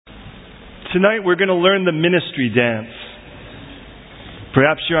Tonight we're going to learn the ministry dance.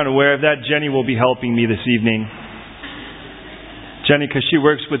 Perhaps you're unaware of that. Jenny will be helping me this evening. Jenny, because she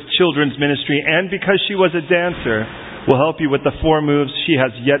works with children's ministry and because she was a dancer, will help you with the 4 moves she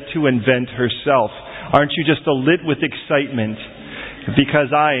has yet to invent herself. Aren't you just lit with excitement?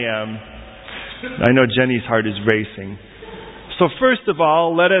 Because I am. I know Jenny's heart is racing. So first of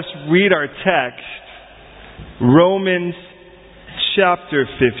all, let us read our text, Romans chapter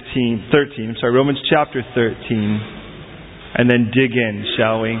 13, Romans chapter 13, and then dig in,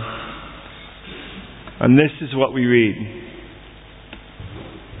 shall we? And this is what we read.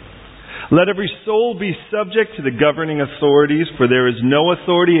 Let every soul be subject to the governing authorities, for there is no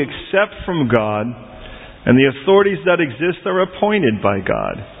authority except from God, and the authorities that exist are appointed by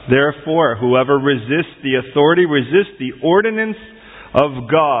God. Therefore, whoever resists the authority resists the ordinance of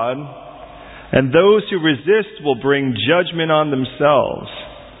God, and those who resist will bring judgment on themselves.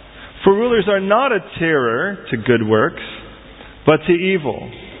 For rulers are not a terror to good works, but to evil.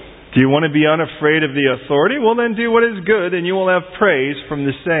 Do you want to be unafraid of the authority? Well, then do what is good, and you will have praise from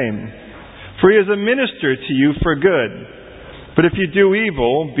the same. For he is a minister to you for good. But if you do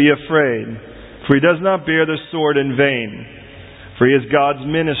evil, be afraid. For he does not bear the sword in vain. For he is God's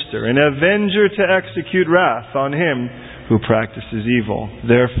minister, an avenger to execute wrath on him who practices evil.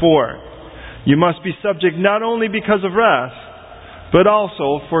 Therefore, you must be subject not only because of wrath, but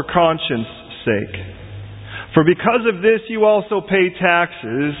also for conscience sake. For because of this you also pay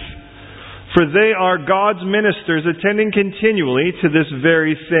taxes, for they are God's ministers, attending continually to this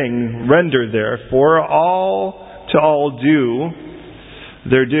very thing. Render therefore all to all due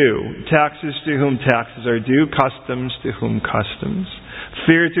their due. Taxes to whom taxes are due, customs to whom customs,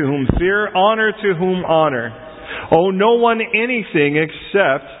 fear to whom fear, honor to whom honor. Owe no one anything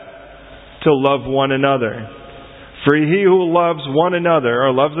except to love one another. For he who loves one another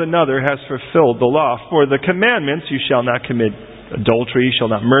or loves another has fulfilled the law. For the commandments, you shall not commit adultery, you shall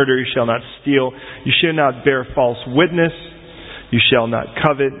not murder, you shall not steal, you shall not bear false witness, you shall not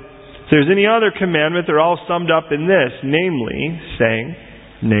covet. If there's any other commandment, they're all summed up in this, namely,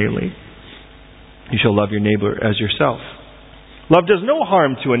 you shall love your neighbor as yourself. Love does no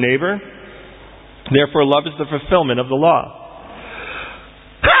harm to a neighbor, therefore love is the fulfillment of the law.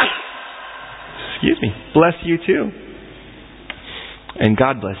 Excuse me. Bless you too. And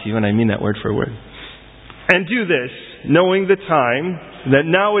God bless you, and I mean that word for word. And do this, knowing the time, that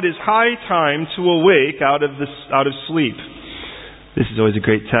now it is high time to awake out of sleep. This is always a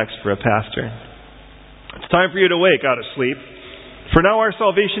great text for a pastor. It's time for you to wake out of sleep. For now our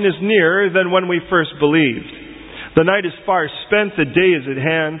salvation is nearer than when we first believed. The night is far spent, the day is at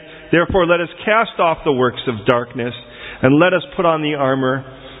hand. Therefore let us cast off the works of darkness, and let us put on the armor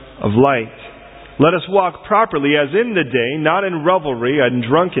of light. Let us walk properly as in the day, not in revelry and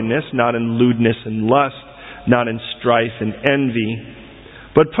drunkenness, not in lewdness and lust, not in strife and envy,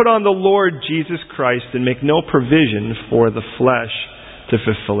 but put on the Lord Jesus Christ and make no provision for the flesh to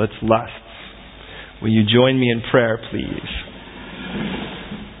fulfill its lusts. Will you join me in prayer, please?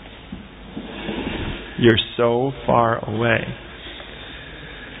 You're so far away.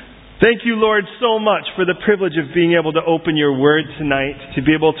 Thank you, Lord, so much for the privilege of being able to open your word tonight, to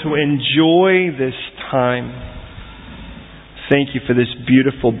be able to enjoy this time. Thank you for this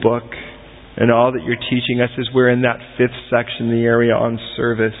beautiful book and all that you're teaching us as we're in that 5th section, the area on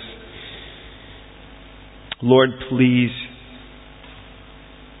service. Lord, please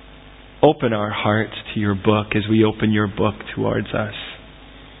open our hearts to your book as we open your book towards us.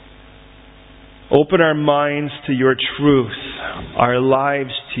 Open our minds to your truth, our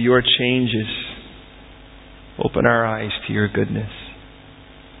lives to your changes. Open our eyes to your goodness.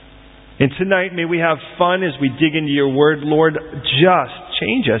 And tonight, may we have fun as we dig into your word. Lord, just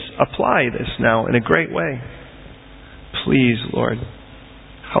change us. Apply this now in a great way. Please, Lord,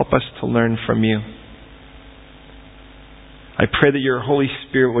 help us to learn from you. I pray that your Holy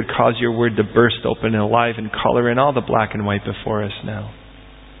Spirit would cause your word to burst open and alive and color in all the black and white before us now,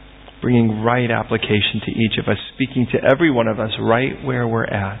 bringing right application to each of us, speaking to every one of us right where we're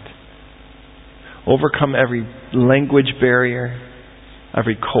at. Overcome every language barrier,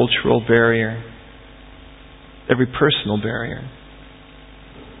 every cultural barrier, every personal barrier,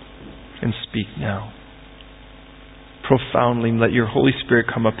 and speak now. Profoundly let your Holy Spirit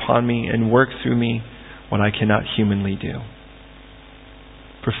come upon me and work through me what I cannot humanly do.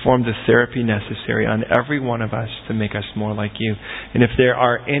 Perform the therapy necessary on every one of us to make us more like you. And if there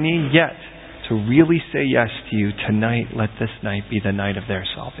are any yet to really say yes to you tonight, let this night be the night of their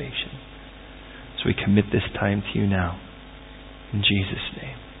salvation. So we commit this time to you now. In Jesus'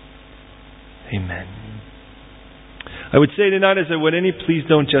 name. Amen. I would say tonight, as I would any, please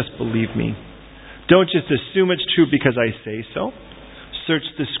don't just believe me. Don't just assume it's true because I say so. Search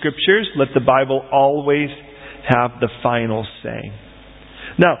the Scriptures. Let the Bible always have the final say.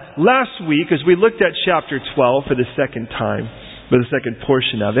 Now, last week, as we looked at chapter 12 for the second time, for the second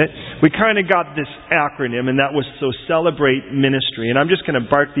portion of it, we kind of got this acronym, and that was So Celebrate Ministry. And I'm just going to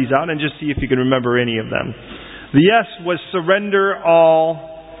bark these out and just see if you can remember any of them. The S was surrender all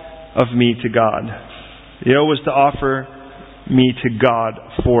of me to God. The O was to offer me to God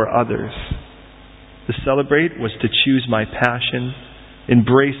for others. The celebrate was to choose my passion,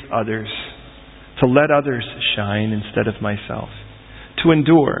 embrace others, to let others shine instead of myself, to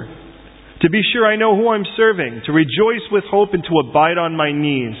endure, to be sure I know who I'm serving, to rejoice with hope and to abide on my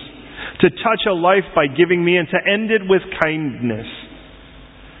knees, to touch a life by giving me and to end it with kindness.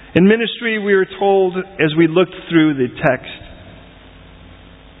 In ministry, we are told as we looked through the text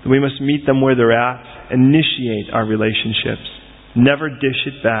that we must meet them where they're at, initiate our relationships, never dish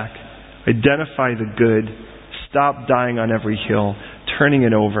it back, identify the good, stop dying on every hill, turning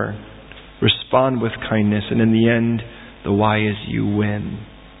it over, respond with kindness, and in the end, the why is you win.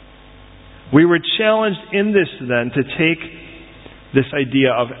 We were challenged in this then to take this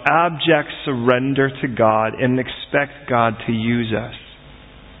idea of abject surrender to God and expect God to use us.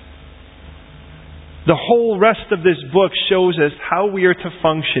 The whole rest of this book shows us how we are to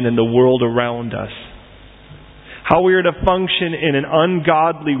function in the world around us. How we are to function in an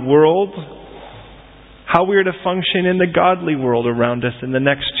ungodly world. How we are to function in the godly world around us in the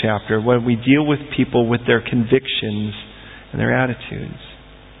next chapter when we deal with people with their convictions and their attitudes.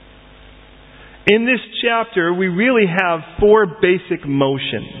 In this chapter, we really have 4 basic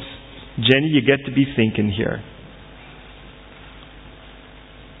motions. Jenny, you get to be thinking here.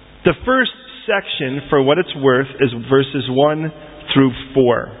 The first section, for what it's worth, is verses 1 through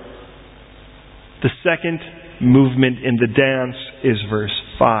 4. The second movement in the dance is verse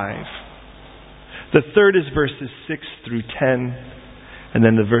 5. The third is verses 6 through 10. And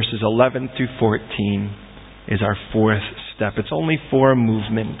then the verses 11 through 14 is our fourth step. It's only 4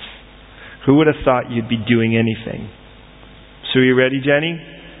 movements. Who would have thought you'd be doing anything? So are you ready, Jenny?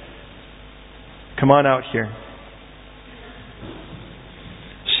 Come on out here.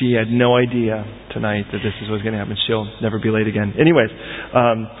 She had no idea tonight that this is what's going to happen. She'll never be late again. Anyways,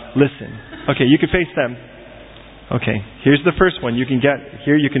 listen. Okay, you can face them. Okay, here's the first one. You can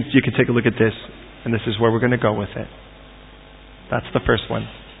take a look at this, and this is where we're going to go with it. That's the first one.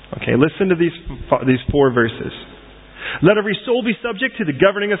 Okay, listen to these 4 verses. Let every soul be subject to the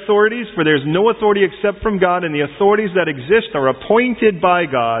governing authorities, for there is no authority except from God, and the authorities that exist are appointed by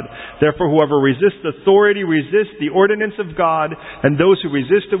God. Therefore, whoever resists authority resists the ordinance of God, and those who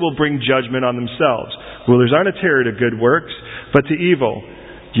resist it will bring judgment on themselves. Rulers aren't a terror to good works, but to evil.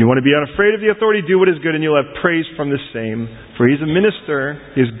 Do you want to be unafraid of the authority? Do what is good, and you'll have praise from the same. For he's a minister,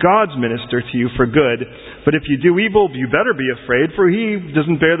 he is God's minister to you for good. But if you do evil, you better be afraid, for he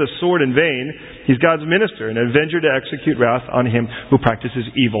doesn't bear the sword in vain. He's God's minister, an avenger to execute wrath on him who practices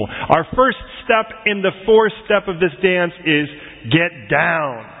evil. Our first step in the 4th step of this dance is get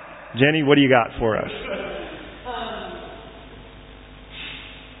down. Jenny, what do you got for us?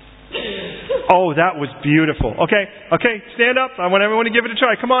 Oh, that was beautiful. Okay, stand up. I want everyone to give it a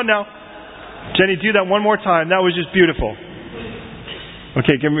try. Come on now. Jenny, do that one more time. That was just beautiful.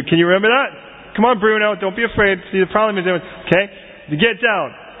 Okay, can you remember that? Come on, Bruno. Don't be afraid. See, the problem is, okay, get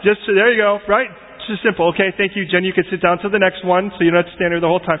down. There you go, right? It's just simple. Okay, thank you, Jenny. You can sit down to the next one so you don't have to stand there the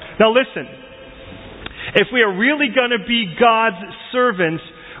whole time. Now listen. If we are really going to be God's servants,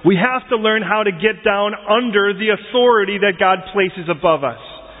 we have to learn how to get down under the authority that God places above us.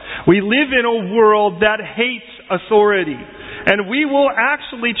 We live in a world that hates authority. And we will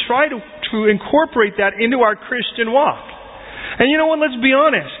actually try to incorporate that into our Christian walk. And you know what? Let's be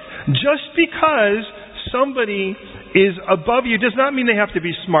honest. Just because somebody is above you does not mean they have to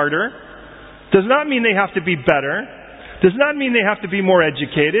be smarter. Does not mean they have to be better. Does not mean they have to be more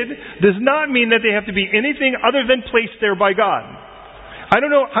educated. Does not mean that they have to be anything other than placed there by God. I don't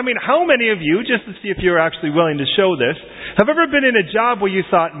know, how many of you, just to see if you're actually willing to show this, have ever been in a job where you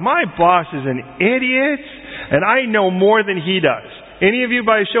thought, my boss is an idiot and I know more than he does? Any of you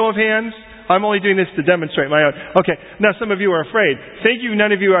by a show of hands? I'm only doing this to demonstrate my own. Okay, now some of you are afraid. Thank you,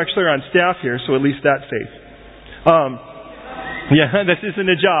 none of you actually are on staff here, so at least that's safe. Yeah, this isn't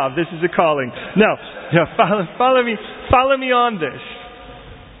a job, this is a calling. Now, follow me on this.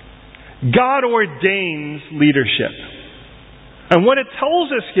 God ordains leadership. And what it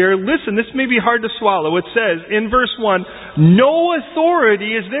tells us here, listen, this may be hard to swallow. It says in verse 1, no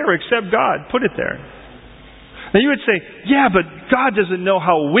authority is there except God. Put it there. Now you would say, yeah, but God doesn't know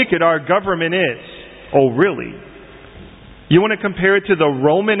how wicked our government is. Oh, really? You want to compare it to the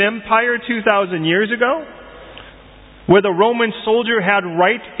Roman Empire 2,000 years ago? Where the Roman soldier had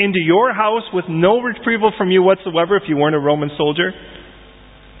right into your house with no retrieval from you whatsoever if you weren't a Roman soldier.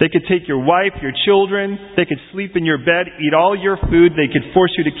 They could take your wife, your children. They could sleep in your bed, eat all your food. They could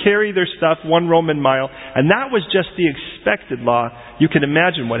force you to carry their stuff 1 Roman mile. And that was just the expected law. You can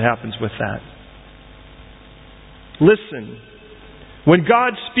imagine what happens with that. Listen. When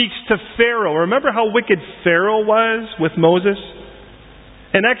God speaks to Pharaoh, remember how wicked Pharaoh was with Moses?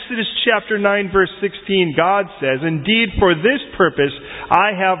 In Exodus chapter 9 verse 16, God says, "Indeed, for this purpose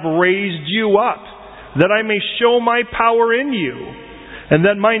I have raised you up, that I may show my power in you, and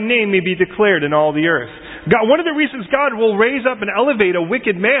that my name may be declared in all the earth." God, one of the reasons God will raise up and elevate a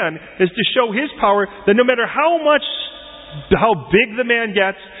wicked man is to show His power, that no matter how big the man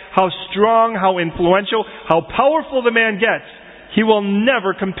gets, how strong, how influential, how powerful the man gets, he will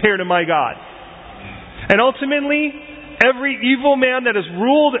never compare to my God. And ultimately, every evil man that has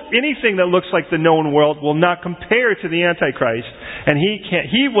ruled anything that looks like the known world will not compare to the Antichrist. And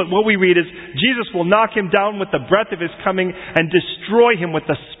what we read is, Jesus will knock him down with the breath of His coming and destroy him with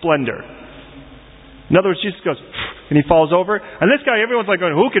the splendor. In other words, Jesus goes, and he falls over. And this guy, everyone's like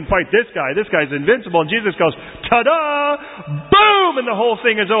going, who can fight this guy? This guy's invincible. And Jesus goes, ta-da! Boom! And the whole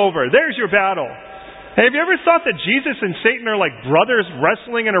thing is over. There's your battle. Hey, have you ever thought that Jesus and Satan are like brothers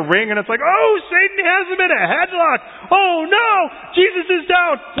wrestling in a ring, and it's like, oh, Satan has him in a headlock. Oh, no! Jesus is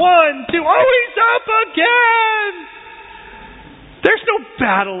down. 1, 2. Oh, he's up again! There's no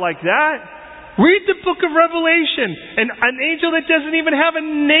battle like that. Read the book of Revelation. And an angel that doesn't even have a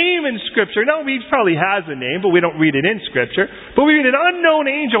name in Scripture. No, he probably has a name, but we don't read it in Scripture. But we read an unknown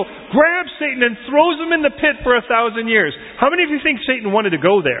angel grabs Satan and throws him in the pit for 1,000 years. How many of you think Satan wanted to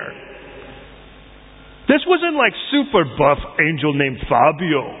go there? This wasn't like super buff angel named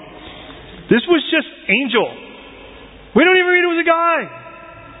Fabio. This was just angel. We don't even read it was a guy.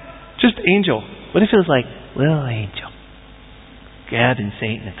 Just angel. What if it was like little angel? Grabbing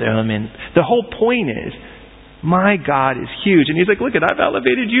Satan and throw him in. The whole point is, my God is huge. And He's like, look, I've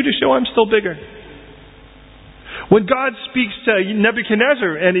elevated you to show I'm still bigger. When God speaks to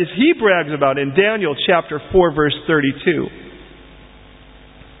Nebuchadnezzar, and as he brags about in Daniel chapter 4 verse 32,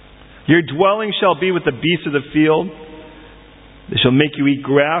 your dwelling shall be with the beasts of the field. They shall make you eat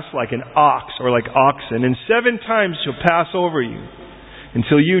grass like an ox or like oxen. And 7 times shall pass over you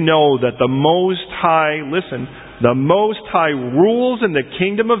until you know that the Most High, listen, the Most High rules in the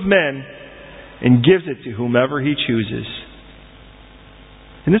kingdom of men and gives it to whomever He chooses.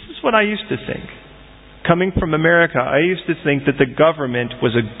 And this is what I used to think. Coming from America, I used to think that the government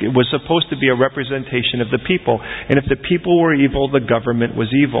was supposed to be a representation of the people. And if the people were evil, the government was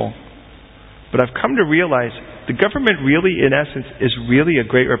evil. But I've come to realize the government really, in essence, is really a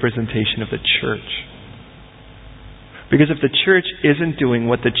great representation of the church. Because if the church isn't doing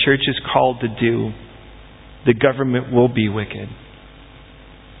what the church is called to do, the government will be wicked.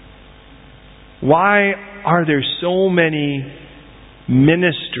 Why are there so many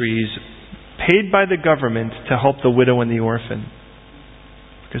ministries paid by the government to help the widow and the orphan?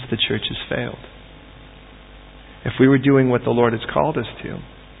 Because the church has failed. If we were doing what the Lord has called us to,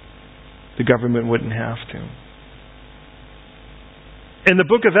 the government wouldn't have to. In the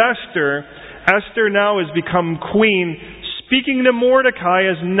book of Esther, Esther now has become queen. Speaking to Mordecai,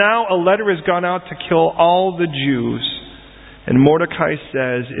 as now a letter has gone out to kill all the Jews. And Mordecai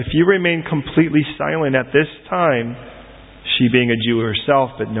says, if you remain completely silent at this time, she being a Jew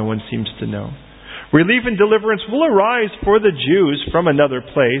herself, but no one seems to know, relief and deliverance will arise for the Jews from another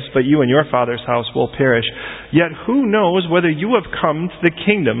place, but you and your father's house will perish. Yet who knows whether you have come to the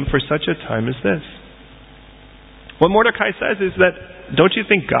kingdom for such a time as this? What Mordecai says is that, don't you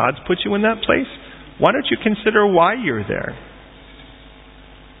think God's put you in that place? Why don't you consider why you're there?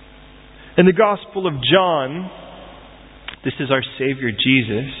 In the Gospel of John, this is our Savior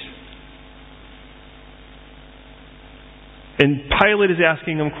Jesus. And Pilate is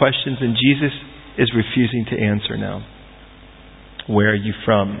asking him questions, and Jesus is refusing to answer now. Where are you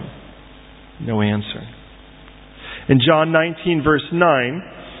from? No answer. In John 19 verse 9,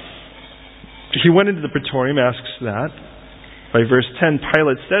 he went into the praetorium, asks that. By verse 10,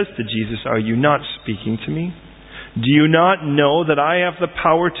 Pilate says to Jesus, are you not speaking to me? Do you not know that I have the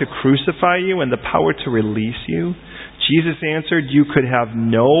power to crucify you and the power to release you? Jesus answered, you could have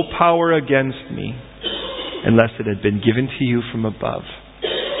no power against me unless it had been given to you from above.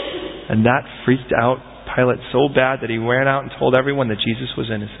 And that freaked out Pilate so bad that he ran out and told everyone that Jesus was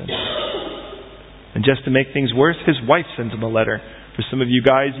innocent. And just to make things worse, his wife sends him a letter. For some of you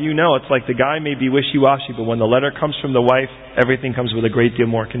guys, you know, it's like the guy may be wishy-washy, but when the letter comes from the wife, everything comes with a great deal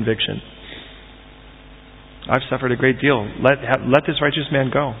more conviction. I've suffered a great deal. Let this righteous man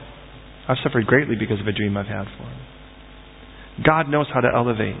go. I've suffered greatly because of a dream I've had for him. God knows how to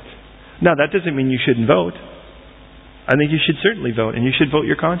elevate. Now, that doesn't mean you shouldn't vote. I think you should certainly vote, and you should vote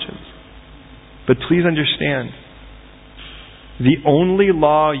your conscience. But please understand, the only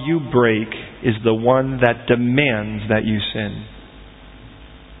law you break is the one that demands that you sin.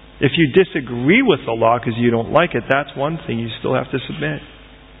 If you disagree with the law because you don't like it, that's one thing. You still have to submit.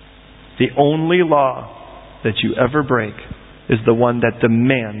 The only law that you ever break is the one that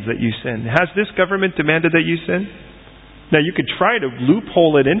demands that you sin. Has this government demanded that you sin? Now, you could try to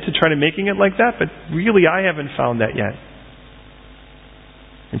loophole it into try to making it like that, but really I haven't found that yet.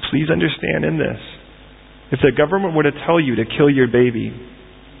 And please understand in this, if the government were to tell you to kill your baby,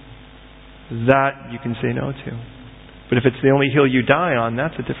 that you can say no to. But if it's the only hill you die on,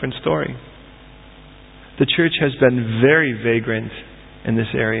 that's a different story. The church has been very vagrant in this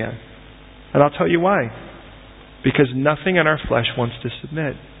area. And I'll tell you why. Because nothing in our flesh wants to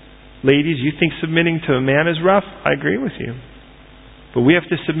submit. Ladies, you think submitting to a man is rough? I agree with you. But we have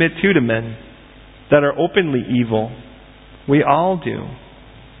to submit too to men that are openly evil. We all do.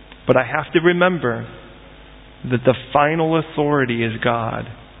 But I have to remember that the final authority is God.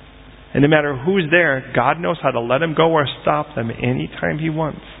 And no matter who's there, God knows how to let them go or stop them anytime He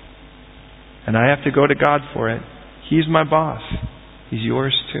wants. And I have to go to God for it. He's my boss. He's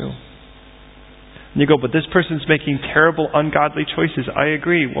yours too. And you go, but this person's making terrible, ungodly choices. I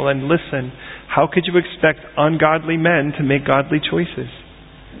agree. Well, then listen. How could you expect ungodly men to make godly choices?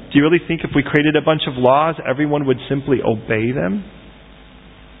 Do you really think if we created a bunch of laws, everyone would simply obey them?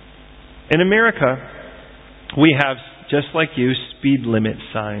 In America, we have, just like you, speed limit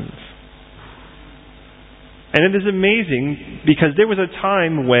signs. And it is amazing because there was a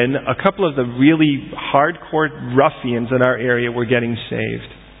time when a couple of the really hardcore ruffians in our area were getting saved.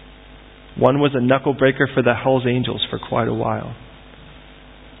 One was a knuckle breaker for the Hells Angels for quite a while.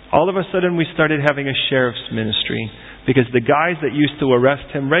 All of a sudden we started having a sheriff's ministry because the guys that used to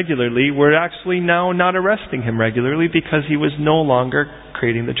arrest him regularly were actually now not arresting him regularly because he was no longer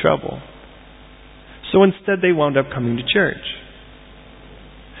creating the trouble. So instead they wound up coming to church.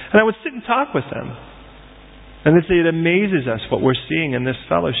 And I would sit and talk with them. And they'd say it amazes us what we're seeing in this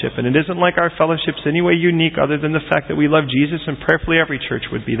fellowship. And it isn't like our fellowship's any way unique other than the fact that we love Jesus, and prayerfully every church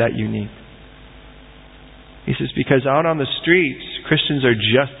would be that unique. He says, because out on the streets, Christians are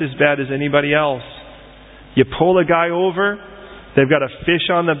just as bad as anybody else. You pull a guy over, they've got a fish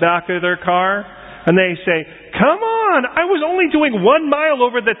on the back of their car, and they say, come on, I was only doing 1 mile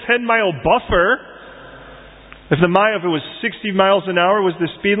over the 10-mile buffer. If it was 60 miles an hour was the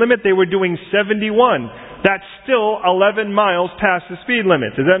speed limit, they were doing 71. That's still 11 miles past the speed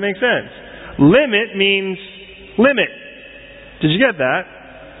limit. Does that make sense? Limit means limit. Did you get that?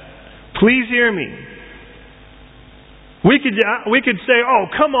 Please hear me. We could say, oh,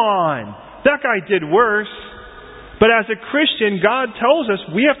 come on. That guy did worse. But as a Christian, God tells us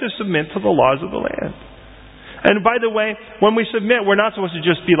we have to submit to the laws of the land. And by the way, when we submit, we're not supposed to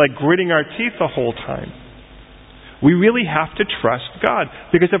just be like gritting our teeth the whole time. We really have to trust God.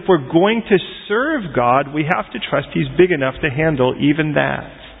 Because if we're going to serve God, we have to trust He's big enough to handle even that.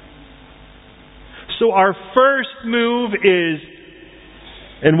 So our first move is,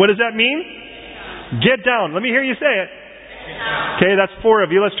 and what does that mean? Get down. Let me hear you say it. Okay, that's 4 of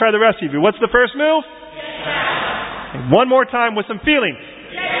you. Let's try the rest of you. What's the first move? One more time with some feeling.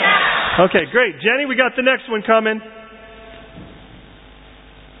 Okay, great. Jenny, we got the next one coming.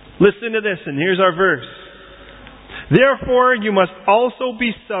 Listen to this, and here's our verse. Therefore, you must also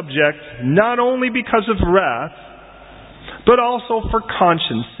be subject, not only because of wrath, but also for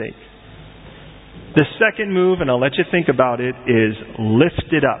conscience sake. The second move, and I'll let you think about it, is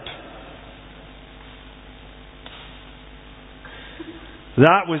lift it up.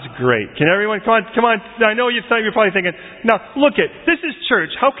 That was great. Can everyone, come on. I know you're probably thinking, now look this is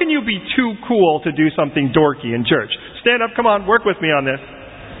church. How can you be too cool to do something dorky in church? Stand up, come on, work with me on this.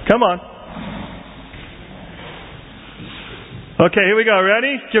 Come on. Okay, here we go.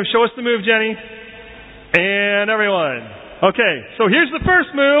 Ready? Show us the move, Jenny. And everyone. Okay, so here's the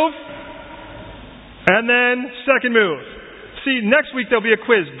first move. And then second move. See, next week there'll be a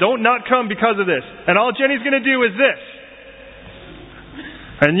quiz. Don't not come because of this. And all Jenny's going to do is this.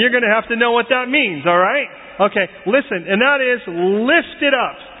 And you're going to have to know what that means, all right? Okay, listen. And that is lift it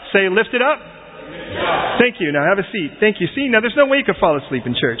up. Say lift it up. Yeah. Thank you. Now have a seat. Thank you. See, now there's no way you could fall asleep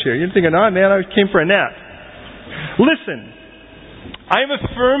in church here. You're thinking, oh man, I came for a nap. Listen. I am a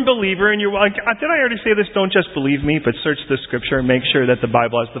firm believer in did I already say this? Don't just believe me, but search the Scripture and make sure that the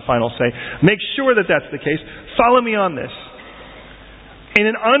Bible has the final say. Make sure that that's the case. Follow me on this.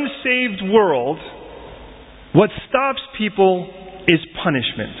 In an unsaved world, What stops people is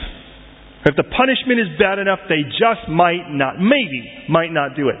punishment. If the punishment is bad enough, they just might not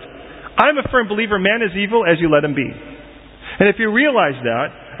do it. I'm a firm believer, man is evil as you let him be. And if you realize that,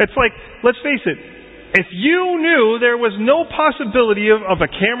 it's like, let's face it, if you knew there was no possibility of a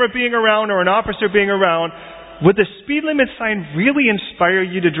camera being around or an officer being around, would the speed limit sign really inspire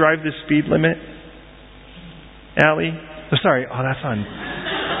you to drive the speed limit? Allie? Oh, sorry. Oh, that's on.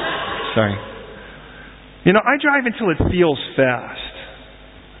 Sorry. You know, I drive until it feels fast.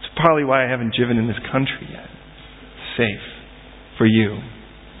 It's probably why I haven't driven in this country yet. Safe. For you.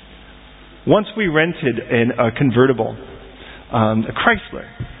 Once we rented a convertible, a Chrysler,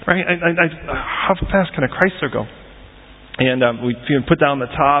 right? How fast can a Chrysler go? And we put down the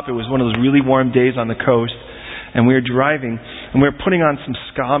top. It was one of those really warm days on the coast. And we were driving, and we were putting on some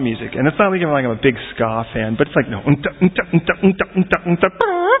ska music. And it's not even like I'm a big ska fan, but it's like, no.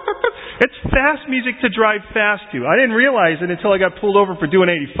 It's fast music to drive fast to. I didn't realize it until I got pulled over for doing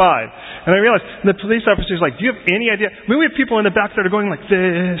 85. And I realized, and the police officer's like, do you have any idea? I mean, we have people in the back that are going like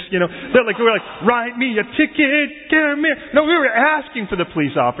this, you know. They're like, we were like, write me a ticket, come here. No, we were asking for the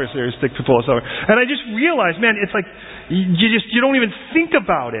police officers to pull us over. And I just realized, man, it's like, you don't even think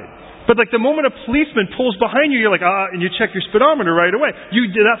about it. But like the moment a policeman pulls behind you, you're like, and you check your speedometer right away.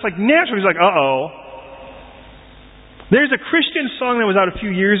 That's like natural. He's like, uh-oh. There's a Christian song that was out a few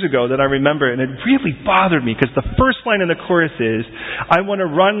years ago that I remember, and it really bothered me because the first line in the chorus is, I want to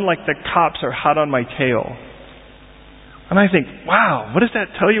run like the cops are hot on my tail. And I think, wow, what does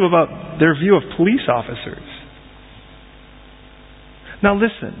that tell you about their view of police officers? Now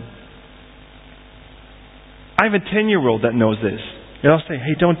listen. I have a 10-year-old that knows this. And I'll say,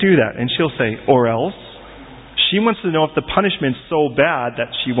 hey, don't do that. And she'll say, or else. She wants to know if the punishment's so bad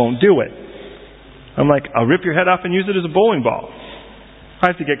that she won't do it. I'm like, I'll rip your head off and use it as a bowling ball. I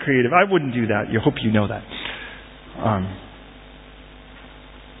have to get creative. I wouldn't do that. I hope you know that.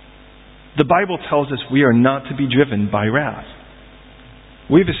 The Bible tells us we are not to be driven by wrath.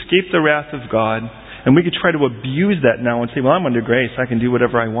 We've escaped the wrath of God, and we could try to abuse that now and say, well, I'm under grace. I can do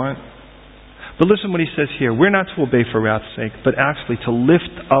whatever I want. But listen what he says here. We're not to obey for wrath's sake, but actually to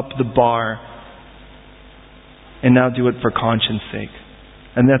lift up the bar and now do it for conscience sake.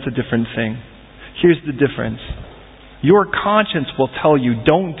 And that's a different thing. Here's the difference. Your conscience will tell you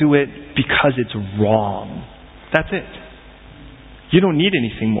don't do it because it's wrong. That's it. You don't need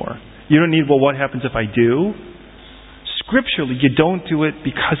anything more. You don't need, well, what happens if I do? Scripturally, you don't do it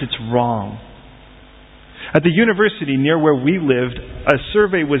because it's wrong. At the university near where we lived, a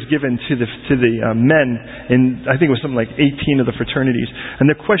survey was given to the men in, I think it was something like 18 of the fraternities. And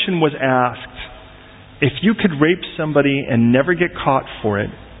the question was asked, if you could rape somebody and never get caught for it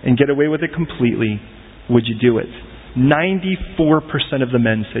and get away with it completely, would you do it? 94% of the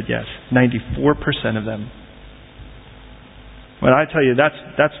men said yes. 94% of them. Well, I tell you,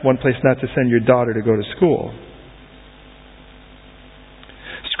 that's one place not to send your daughter to go to school.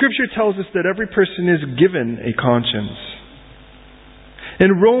 Scripture tells us that every person is given a conscience.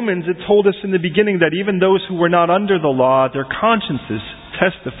 In Romans, it told us in the beginning that even those who were not under the law, their consciences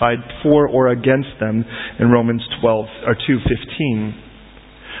testified for or against them in Romans 2:15.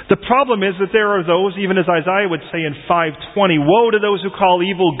 The problem is that there are those, even as Isaiah would say in 5:20, woe to those who call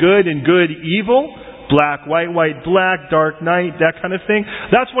evil good and good evil, black, white, black, dark night, that kind of thing.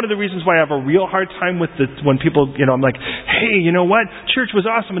 That's one of the reasons why I have a real hard time with when people, I'm like, hey, you know what? Church was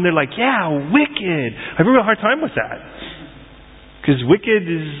awesome. And they're like, yeah, wicked. I have a real hard time with that. Because wicked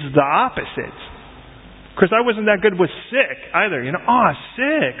is the opposite. Because I wasn't that good with sick either.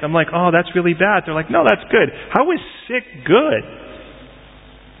 Sick. I'm like, oh, that's really bad. They're like, no, that's good. How is sick good?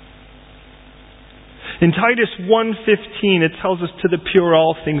 In Titus 1:15, it tells us to the pure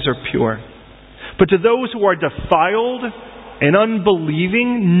all things are pure. But to those who are defiled and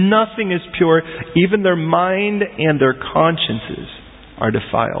unbelieving, nothing is pure. Even their mind and their consciences are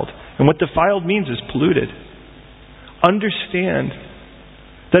defiled. And what defiled means is polluted. Understand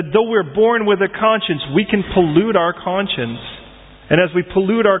that though we're born with a conscience, we can pollute our conscience. And as we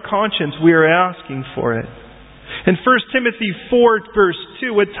pollute our conscience, we are asking for it. In 1 Timothy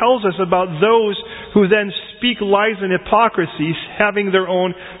 4:2, it tells us about those who then speak lies and hypocrisy, having their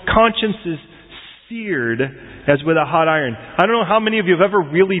own consciences seared as with a hot iron. I don't know how many of you have ever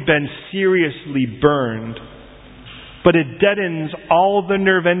really been seriously burned, but it deadens all the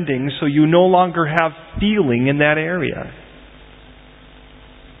nerve endings so you no longer have feeling in that area.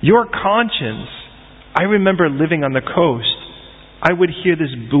 Your conscience, I remember living on the coast, I would hear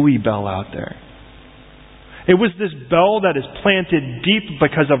this buoy bell out there. It was this bell that is planted deep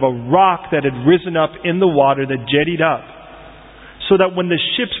because of a rock that had risen up in the water that jettied up. so that when the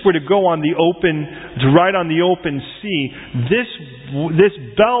ships were to go on the open, to ride on the open sea, this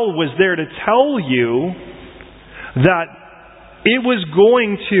bell was there to tell you that it was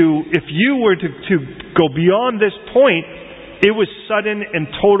going to, if you were to go beyond this point, it was sudden and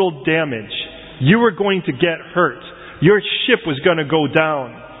total damage. You were going to get hurt. Your ship was going to go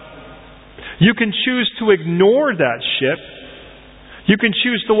down. You can choose to ignore that ship. You can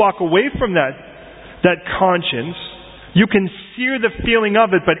choose to walk away from that conscience. You can sear the feeling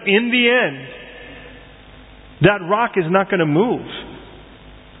of it, but in the end, that rock is not going to move.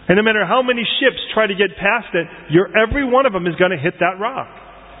 And no matter how many ships try to get past it, every one of them is going to hit that rock.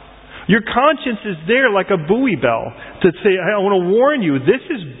 Your conscience is there like a buoy bell to say, I want to warn you, this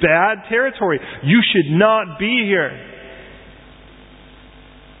is bad territory. You should not be here.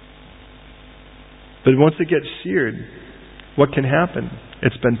 But once it gets seared, what can happen?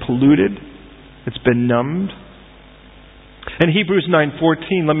 It's been polluted. It's been numbed. In Hebrews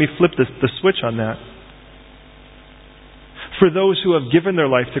 9:14, let me flip the switch on that. For those who have given their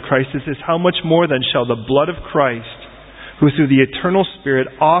life to Christ, it says, how much more then shall the blood of Christ, who through the eternal Spirit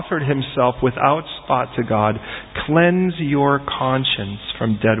offered himself without spot to God, cleanse your conscience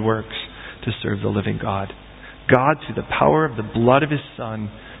from dead works to serve the living God. God, through the power of the blood of his Son,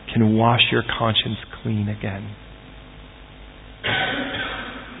 can wash your conscience clean again.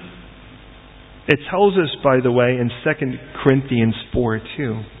 It tells us, by the way, in 2 Corinthians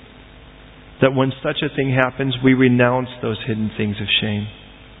 4:2, that when such a thing happens, we renounce those hidden things of shame.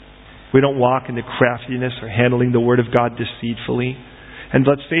 We don't walk into craftiness or handling the Word of God deceitfully. And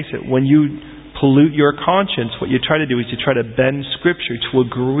let's face it, when you pollute your conscience, what you try to do is you try to bend Scripture to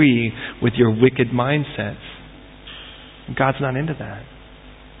agree with your wicked mindsets. God's not into that.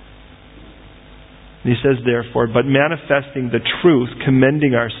 And he says, therefore, but manifesting the truth,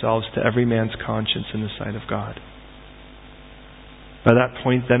 commending ourselves to every man's conscience in the sight of God. By that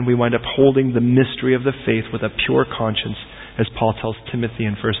point, then, we wind up holding the mystery of the faith with a pure conscience, as Paul tells Timothy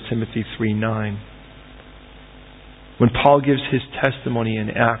in 1 Timothy 3:9. When Paul gives his testimony in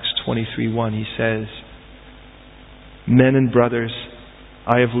Acts 23:1, he says, men and brothers,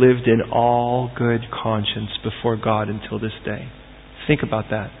 I have lived in all good conscience before God until this day. Think about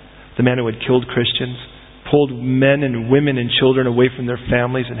that. The man who had killed Christians, pulled men and women and children away from their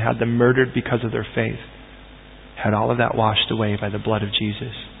families and had them murdered because of their faith, had all of that washed away by the blood of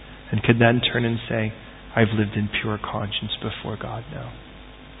Jesus, and could then turn and say, I've lived in pure conscience before God now.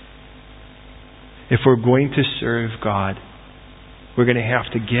 If we're going to serve God, we're going to have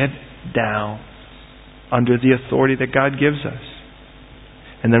to get down under the authority that God gives us.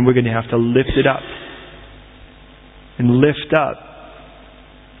 And then we're going to have to lift it up. And lift up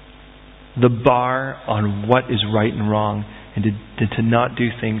the bar on what is right and wrong, and to not do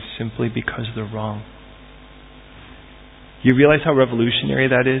things simply because they're wrong. You realize how revolutionary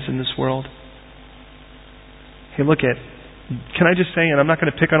that is in this world? Hey, can I just say, and I'm not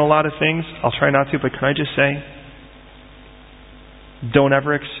going to pick on a lot of things, I'll try not to, but can I just say, don't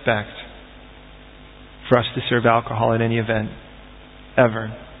ever expect for us to serve alcohol at any event. Ever.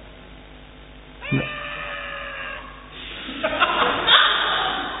 No.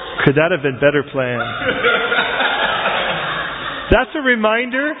 Could that have been better planned? That's a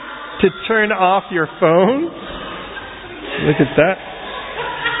reminder to turn off your phone. Look at that.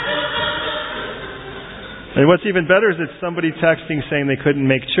 And what's even better is it's somebody texting saying they couldn't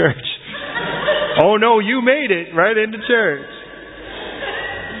make church. Oh no, you made it right into church.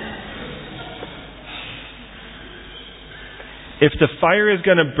 If the fire is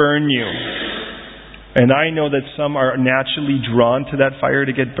going to burn you, and I know that some are naturally drawn to that fire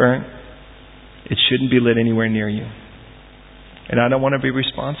to get burnt, it shouldn't be lit anywhere near you. And I don't want to be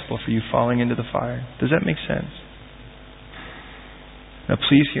responsible for you falling into the fire. Does that make sense? Now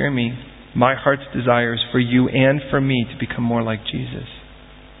please hear me. My heart's desire is for you and for me to become more like Jesus.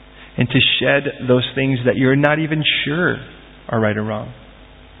 And to shed those things that you're not even sure are right or wrong.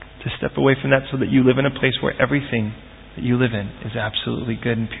 To step away from that so that you live in a place where everything that you live in is absolutely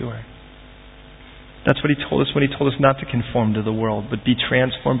good and pure. That's what He told us when He told us not to conform to the world, but be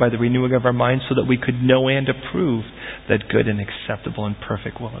transformed by the renewing of our minds so that we could know and approve that good and acceptable and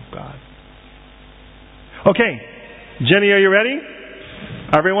perfect will of God. Okay, Jenny, are you ready?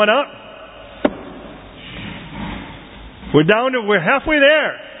 Everyone up? We're halfway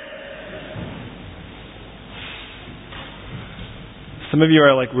there. Some of you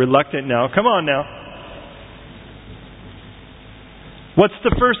are reluctant now. Come on now. What's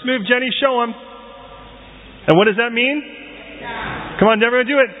the first move, Jenny? Show them. And what does that mean? Come on, everyone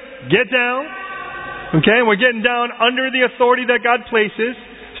do it. Get down. Okay, we're getting down under the authority that God places.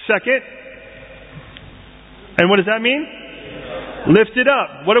 Second. And what does that mean? Lifted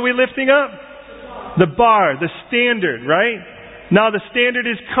up. What are we lifting up? The bar, the standard, right? Now the standard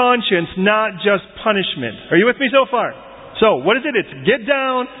is conscience, not just punishment. Are you with me so far? So, what is it? It's get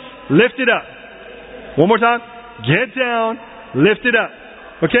down, lift it up. One more time. Get down, lift it up.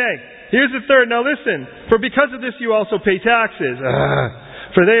 Okay, here's the third. Now listen. For because of this you also pay taxes.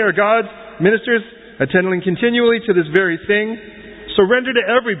 For they are God's ministers, attending continually to this very thing. So render to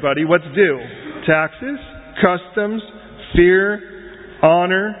everybody what's due. Taxes, customs, fear,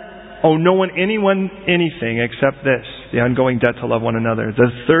 honor. Owe no one, anyone, anything except this, the ongoing debt to love one another.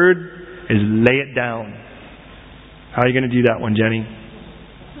 The third is lay it down. How are you going to do that one, Jenny?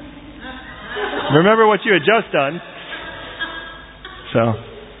 Remember what you had just done. So,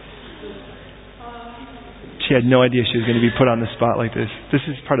 she had no idea she was going to be put on the spot like this. This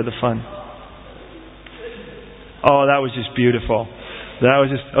is part of the fun. Oh, that was just beautiful. That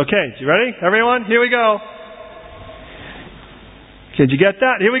was just, okay, you ready? Everyone, here we go. Did you get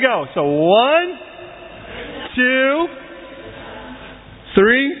that? Here we go. So 1, 2,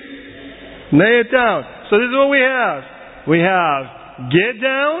 3. Lay it down. So this is what we have. We have get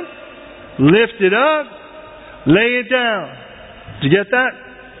down, lift it up, lay it down. Did you get that?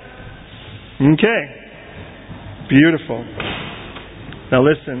 Okay. Beautiful. Now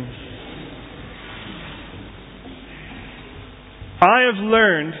listen. I have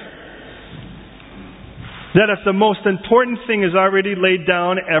learned that if the most important thing is already laid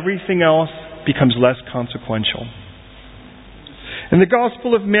down, everything else becomes less consequential. In the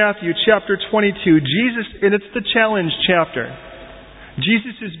Gospel of Matthew, chapter 22, Jesus, and it's the challenge chapter,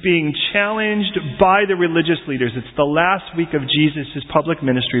 Jesus is being challenged by the religious leaders. It's the last week of Jesus' public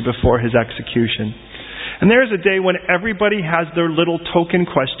ministry before his execution. And there's a day when everybody has their little token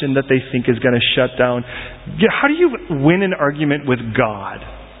question that they think is going to shut down. How do you win an argument with God?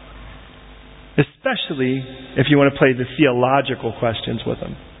 Especially if you want to play the theological questions with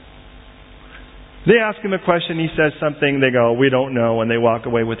him. They ask him a question, he says something, they go, we don't know, and they walk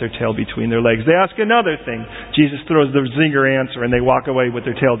away with their tail between their legs. They ask another thing, Jesus throws the zinger answer, and they walk away with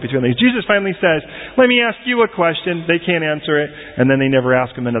their tail between their legs. Jesus finally says, let me ask you a question. They can't answer it, and then they never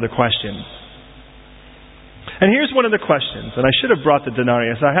ask him another question. And here's one of the questions, and I should have brought the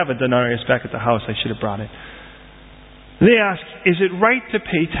denarius. I have a denarius back at the house. I should have brought it. They ask, is it right to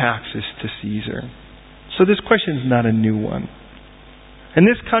pay taxes to Caesar? So this question is not a new one. In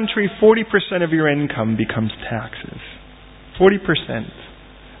this country, 40% of your income becomes taxes. 40%.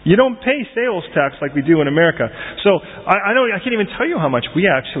 You don't pay sales tax like we do in America. So I can't even tell you how much we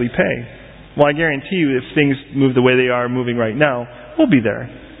actually pay. Well, I guarantee you if things move the way they are moving right now, we'll be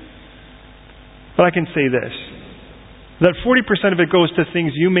there. But I can say this, that 40% of it goes to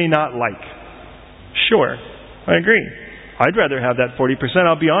things you may not like. Sure, I agree. I'd rather have that 40%.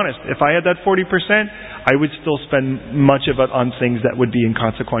 I'll be honest. If I had that 40%, I would still spend much of it on things that would be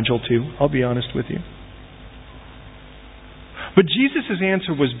inconsequential too. I'll be honest with you. But Jesus'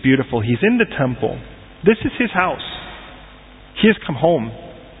 answer was beautiful. He's in the temple. This is his house. He has come home.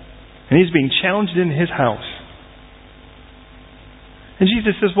 And he's being challenged in his house. And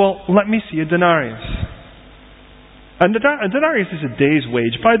Jesus says, well, let me see a denarius. And a denarius is a day's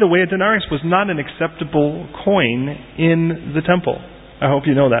wage. By the way, a denarius was not an acceptable coin in the temple. I hope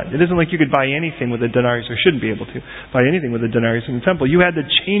you know that. It isn't like you could buy anything with a denarius, or shouldn't be able to buy anything with a denarius in the temple. You had to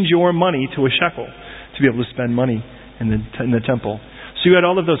change your money to a shekel to be able to spend money in the temple. So you had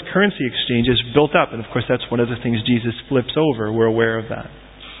all of those currency exchanges built up. And of course, that's one of the things Jesus flips over. We're aware of that.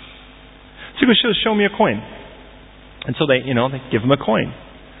 So he goes, show me a coin. And so they give him a coin.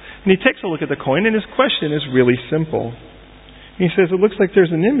 And he takes a look at the coin, and his question is really simple. He says, it looks like there's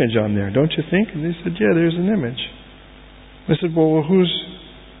an image on there, don't you think? And they said, yeah, there's an image. I said, well, whose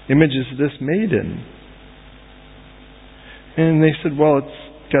image is this made in? And they said, well,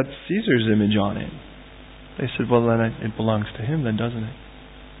 it's got Caesar's image on it. They said, well, then it belongs to him then, doesn't it?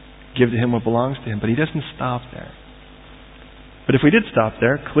 Give to him what belongs to him. But he doesn't stop there. But if we did stop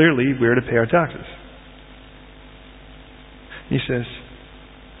there, clearly we're to pay our taxes. He says,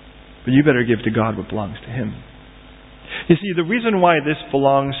 but you better give to God what belongs to him. You see, the reason why this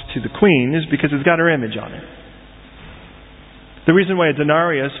belongs to the queen is because it's got her image on it. The reason why a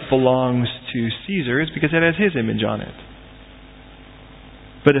denarius belongs to Caesar is because it has his image on it.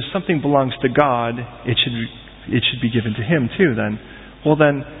 But if something belongs to God, it should be given to him too then. Well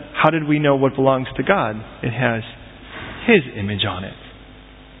then, how did we know what belongs to God? It has his image on it.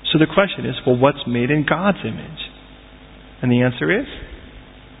 So the question is, well, what's made in God's image? And the answer is,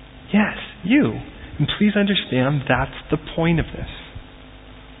 yes, you. And please understand, that's the point of this.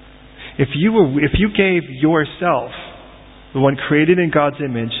 If you gave yourself, the one created in God's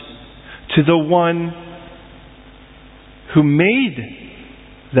image, to the one who made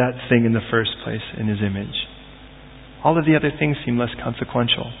that thing in the first place in His image. All of the other things seem less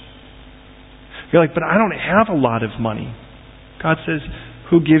consequential. You're like, but I don't have a lot of money. God says,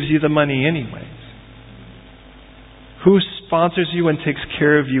 who gives you the money anyways? Who sponsors you and takes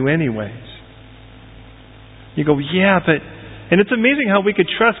care of you anyways? You go, yeah, but... And it's amazing how we could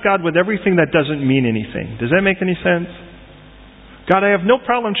trust God with everything that doesn't mean anything. Does that make any sense? God, I have no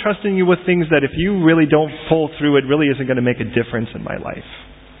problem trusting you with things that if you really don't pull through, it really isn't going to make a difference in my life.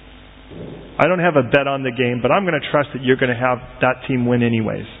 I don't have a bet on the game, but I'm going to trust that you're going to have that team win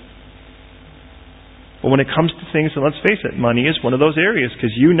anyways. But when it comes to things, and let's face it, money is one of those areas,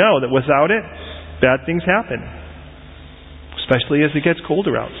 because you know that without it, bad things happen. Especially as it gets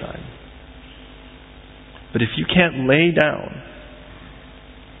colder outside. But if you can't lay down,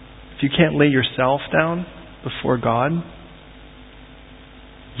 if you can't lay yourself down before God,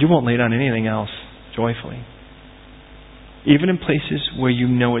 you won't lay down anything else joyfully. Even in places where you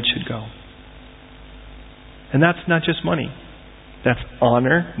know it should go. And that's not just money. That's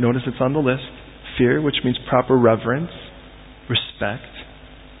honor. Notice it's on the list. Fear, which means proper reverence, respect.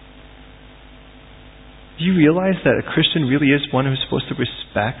 Do you realize that a Christian really is one who's supposed to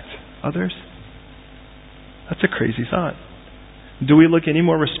respect others? That's a crazy thought. Do we look any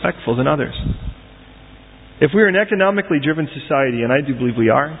more respectful than others? If we're an economically driven society, and I do believe we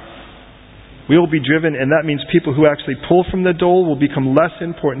are, we will be driven, and that means people who actually pull from the dole will become less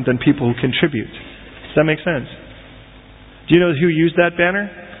important than people who contribute. Does that make sense? Do you know who used that banner?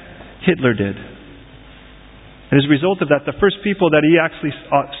 Hitler did. And as a result of that, the first people that he actually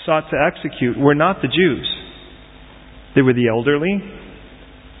sought to execute were not the Jews. They were the elderly.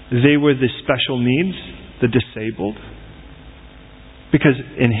 They were the special needs, the disabled. Because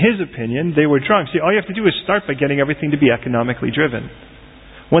in his opinion, they were drunk. See, all you have to do is start by getting everything to be economically driven.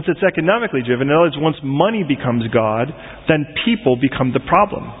 Once it's economically driven, in other words, once money becomes God, then people become the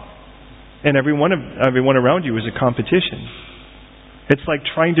problem. And everyone around you is a competition. It's like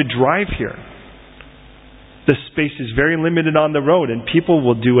trying to drive here. The space is very limited on the road, and people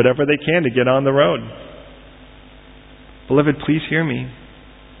will do whatever they can to get on the road. Beloved, please hear me.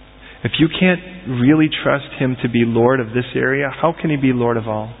 If you can't really trust Him to be Lord of this area, how can He be Lord of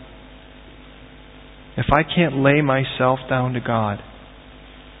all? If I can't lay myself down to God.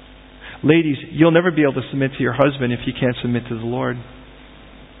 Ladies, you'll never be able to submit to your husband if you can't submit to the Lord.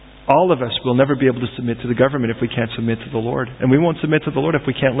 All of us will never be able to submit to the government if we can't submit to the Lord. And we won't submit to the Lord if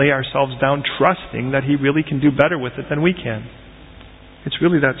we can't lay ourselves down trusting that He really can do better with it than we can. It's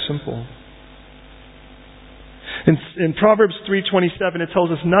really that simple. In Proverbs 3:27, it tells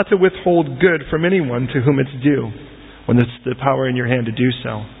us not to withhold good from anyone to whom it's due, when it's the power in your hand to do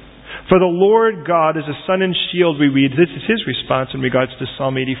so. For the Lord God is a sun and shield, we read. This is His response in regards to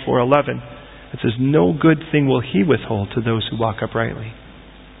Psalm 84:11. It says, no good thing will He withhold to those who walk uprightly.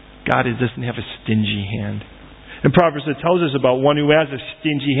 God doesn't have a stingy hand. In Proverbs it tells us about one who has a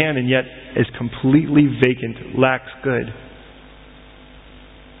stingy hand and yet is completely vacant, lacks good.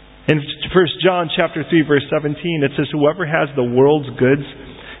 In 1 John chapter 3 verse 17 it says, whoever has the world's goods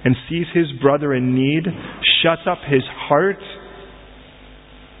and sees his brother in need shuts up his heart.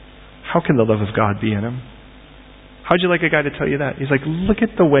 How can the love of God be in him? How'd you like a guy to tell you that? He's like, look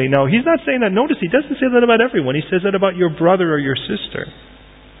at the way. No, he's not saying that. Notice he doesn't say that about everyone. He says that about your brother or your sister.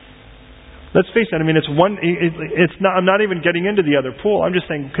 Let's face it. I mean, it's not. I'm not even getting into the other pool. I'm just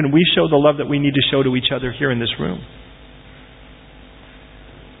saying, can we show the love that we need to show to each other here in this room?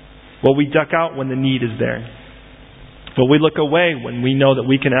 Well, we duck out when the need is there. But we look away when we know that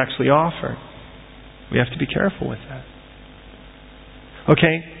we can actually offer. We have to be careful with that.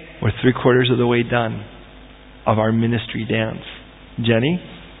 Okay, we're 3/4 of the way done of our ministry dance. Jenny?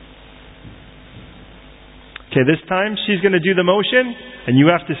 Okay, this time she's going to do the motion, and you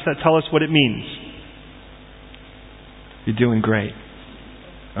have to tell us what it means. You're doing great.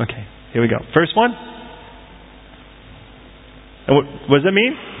 Okay, here we go. First one. And what does that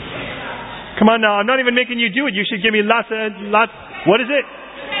mean? Come on now, I'm not even making you do it. You should give me lots. What is it?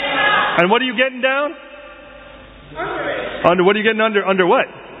 And what are you getting down? Under what are you getting under? Under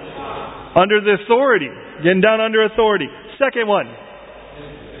what? Under the authority. Getting down under authority. Second one.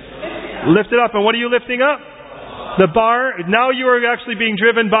 Lift it up. And what are you lifting up? The bar. Now you are actually being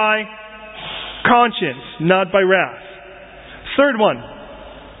driven by conscience, not by wrath. Third one.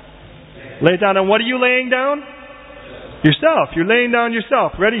 Lay it down. And what are you laying down? Yourself. You're laying down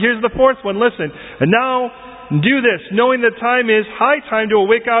yourself. Ready? Here's the fourth one. Listen. And now do this, knowing the time is high time to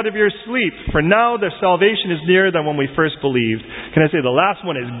awake out of your sleep. For now the salvation is nearer than when we first believed. Can I say the last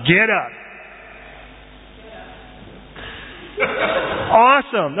one is get up.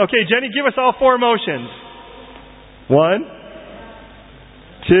 Awesome. Okay, Jenny, give us all 4 motions. 1,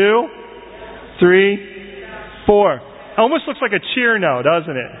 2, 3, 4. Almost looks like a cheer now,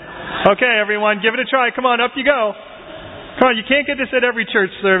 doesn't it? Okay, everyone, give it a try. Come on, up you go. Come on, you can't get this at every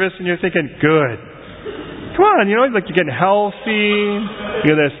church service, and you're thinking, good. Come on, like you're getting healthy.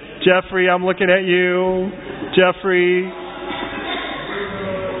 Look at this. Jeffrey, I'm looking at you. Jeffrey.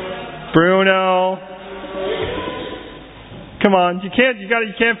 Bruno. Come on, you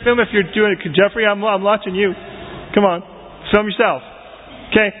can't film if you're doing it. Jeffrey, I'm watching you. Come on, film yourself.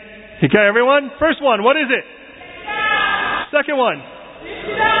 Okay, everyone. First one, what is it? Second one.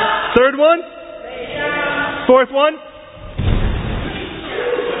 Third one. Fourth one.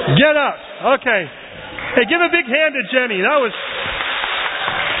 Get up. Okay. Hey, give a big hand to Jenny. That was.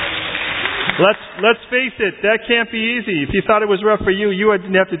 Let's face it. That can't be easy. If you thought it was rough for you, you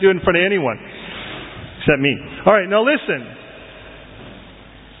didn't have to do it in front of anyone except me. All right. Now listen.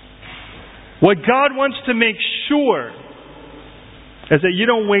 What God wants to make sure is that you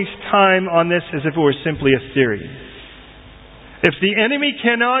don't waste time on this as if it were simply a theory. If the enemy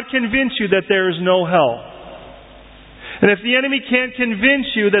cannot convince you that there is no hell, and if the enemy can't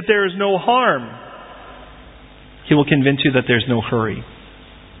convince you that there is no harm, he will convince you that there's no hurry.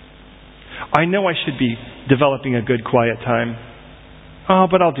 I know I should be developing a good quiet time. Oh,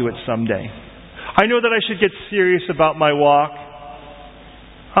 but I'll do it someday. I know that I should get serious about my walk.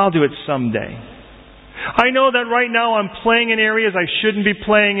 I'll do it someday. I know that right now I'm playing in areas I shouldn't be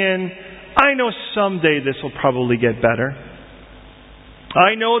playing in. I know someday this will probably get better.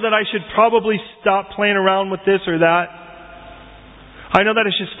 I know that I should probably stop playing around with this or that. I know that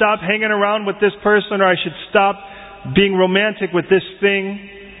I should stop hanging around with this person, or I should stop being romantic with this thing.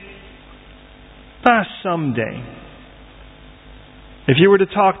 Someday. If you were to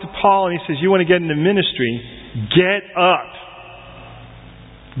talk to Paul and he says, you want to get into ministry, get up.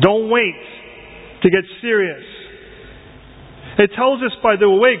 Don't wait to get serious. It tells us, by the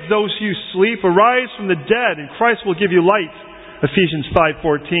awake, those who sleep, arise from the dead, and Christ will give you light. Ephesians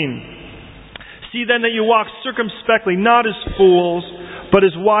 5:14. See then that you walk circumspectly, not as fools, but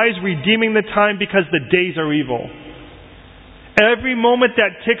as wise, redeeming the time, because the days are evil. Every moment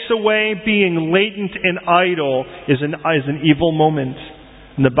that ticks away being latent and idle is an evil moment.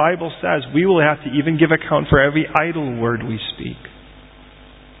 And the Bible says we will have to even give account for every idle word we speak.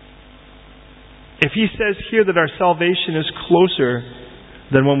 If he says here that our salvation is closer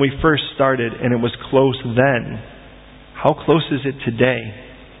than when we first started, and it was close then, how close is it today?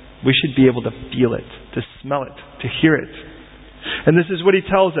 We should be able to feel it, to smell it, to hear it. And this is what he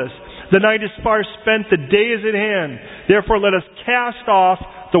tells us. The night is far spent, the day is at hand. Therefore let us cast off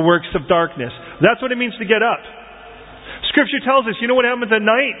the works of darkness. That's what it means to get up. Scripture tells us, you know what happens at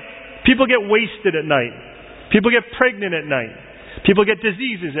night? People get wasted at night. People get pregnant at night. People get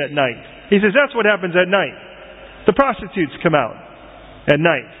diseases at night. He says that's what happens at night. The prostitutes come out at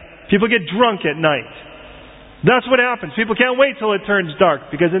night. People get drunk at night. That's what happens. People can't wait till it turns dark,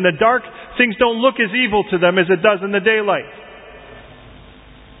 because in the dark, things don't look as evil to them as it does in the daylight.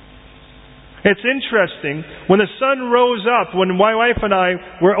 It's interesting, when the sun rose up, when my wife and I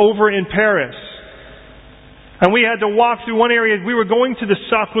were over in Paris, and we had to walk through one area, we were going to the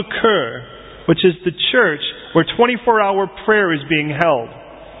Sacré-Cœur, which is the church where 24-hour prayer is being held.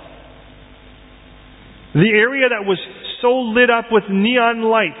 The area that was so lit up with neon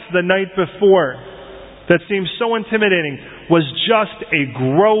lights the night before, that seemed so intimidating, was just a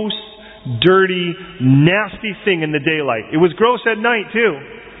gross, dirty, nasty thing in the daylight. It was gross at night too.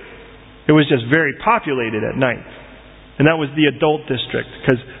 It was just very populated at night. And that was the adult district,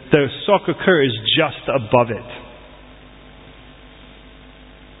 because the Sacré-Cœur is just above it.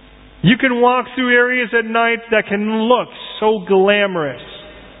 You can walk through areas at night that can look so glamorous.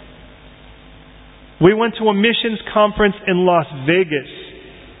 We went to a missions conference in Las Vegas.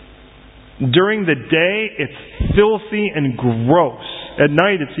 During the day, it's filthy and gross. At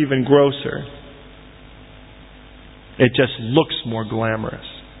night, it's even grosser. It just looks more glamorous.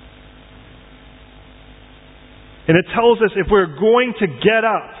 And it tells us if we're going to get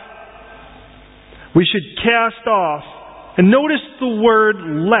up, we should cast off. And notice the word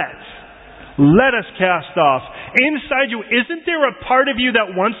let. Let us cast off. Inside you, isn't there a part of you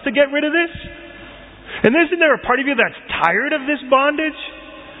that wants to get rid of this? And isn't there a part of you that's tired of this bondage?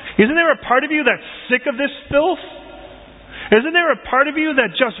 Isn't there a part of you that's sick of this filth? Isn't there a part of you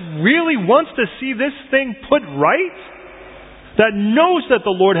that just really wants to see this thing put right? That knows that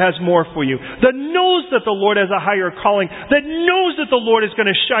the Lord has more for you. That knows that the Lord has a higher calling. That knows that the Lord is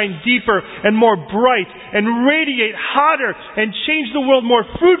going to shine deeper and more bright and radiate hotter and change the world more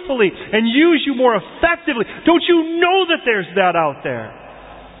fruitfully and use you more effectively. Don't you know that there's that out there?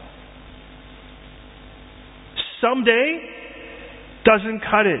 someday doesn't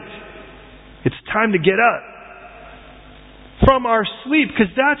cut it. It's time to get up from our sleep,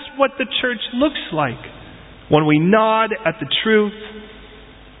 because that's what the church looks like. When we nod at the truth,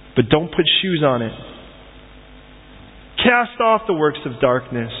 but don't put shoes on it. Cast off the works of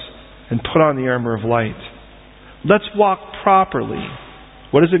darkness and put on the armor of light. Let's walk properly.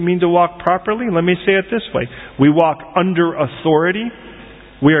 What does it mean to walk properly? Let me say it this way. We walk under authority.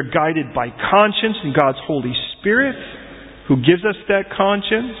 We are guided by conscience and God's Holy Spirit, who gives us that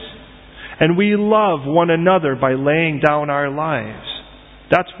conscience. And we love one another by laying down our lives.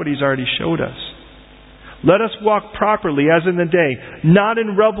 That's what He's already showed us. Let us walk properly as in the day, not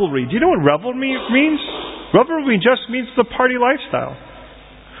in revelry. Do you know what revelry means? Revelry just means the party lifestyle.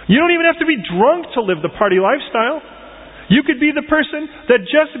 You don't even have to be drunk to live the party lifestyle. You could be the person that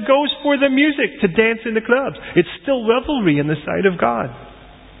just goes for the music to dance in the clubs. It's still revelry in the sight of God.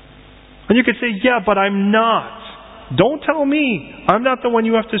 And you could say, yeah, but I'm not. Don't tell me. I'm not the one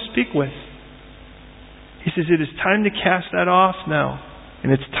you have to speak with. He says it is time to cast that off now.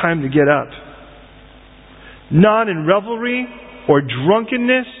 And it's time to get up. Not in revelry or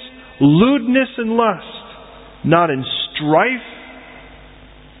drunkenness, lewdness and lust. Not in strife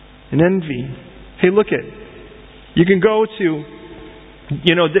and envy. Hey, look at, you can go to,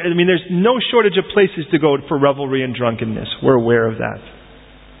 there's no shortage of places to go for revelry and drunkenness. We're aware of that.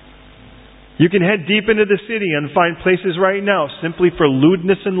 You can head deep into the city and find places right now simply for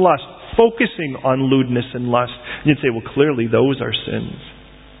lewdness and lust, focusing on lewdness and lust. And you'd say, well, clearly those are sins.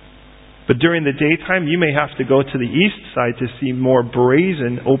 But during the daytime, you may have to go to the east side to see more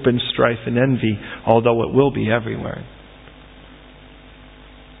brazen, open strife and envy, although it will be everywhere.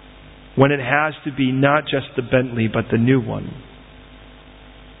 When it has to be not just the Bentley, but the new one.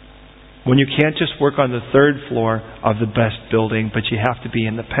 When you can't just work on the third floor of the best building, but you have to be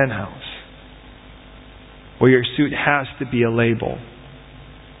in the penthouse. Where your suit has to be a label.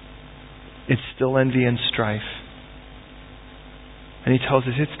 It's still envy and strife. And He tells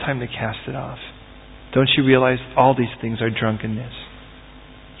us it's time to cast it off. Don't you realize all these things are drunkenness?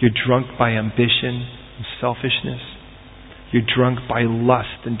 You're drunk by ambition and selfishness. You're drunk by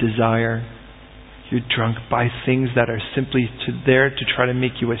lust and desire. You're drunk by things that are simply there to try to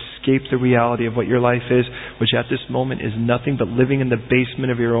make you escape the reality of what your life is, which at this moment is nothing but living in the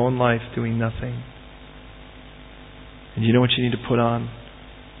basement of your own life, doing nothing. And you know what you need to put on?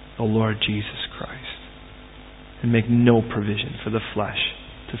 The Lord Jesus Christ. And make no provision for the flesh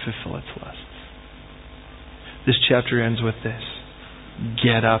to fulfill its lusts. This chapter ends with this.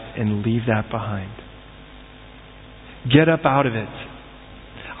 Get up and leave that behind. Get up out of it.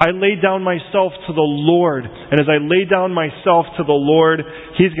 I lay down myself to the Lord. And as I lay down myself to the Lord,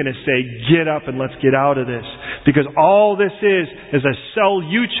 He's going to say, get up and let's get out of this. Because all this is a cell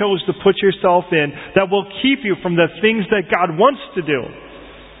you chose to put yourself in that will keep you from the things that God wants to do.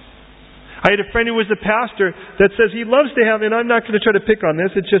 I had a friend who was a pastor that says he loves to have, and I'm not going to try to pick on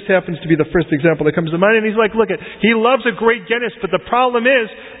this, it just happens to be the first example that comes to mind, and he's like, look, he loves a great Guinness, but the problem is,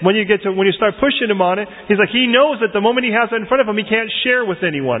 when you start pushing him on it, he's like, he knows that the moment he has it in front of him, he can't share with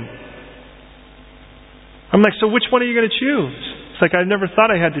anyone. I'm like, so which one are you going to choose? It's like, I never thought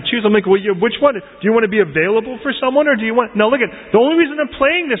I had to choose. I'm like, well, which one? Do you want to be available for someone, or do you want... No, look, the only reason I'm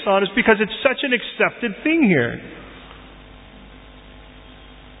playing this on is because it's such an accepted thing here.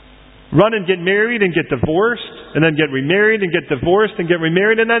 Run and get married and get divorced, and then get remarried and get divorced and get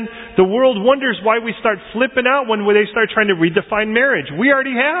remarried, and then the world wonders why we start flipping out when they start trying to redefine marriage. We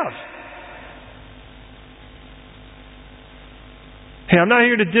already have. Hey, I'm not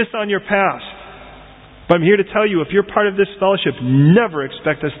here to diss on your past, but I'm here to tell you, if you're part of this fellowship, never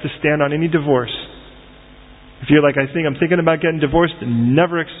expect us to stand on any divorce. If you're like, I'm thinking about getting divorced,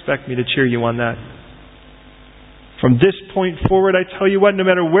 never expect me to cheer you on that. From this point forward, I tell you what, no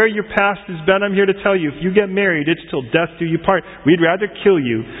matter where your past has been, I'm here to tell you, if you get married, it's till death do you part. We'd rather kill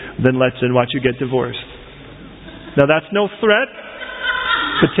you than watch you get divorced. Now that's no threat,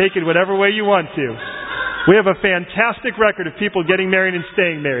 but take it whatever way you want to. We have a fantastic record of people getting married and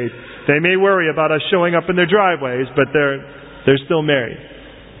staying married. They may worry about us showing up in their driveways, but they're still married.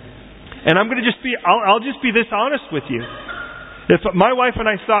 And I'm going to I'll just be this honest with you. If my wife and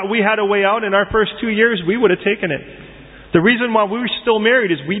I thought we had a way out in our first 2 years, we would have taken it. The reason why we were still married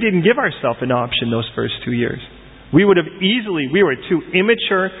is we didn't give ourselves an option those first 2 years. We were too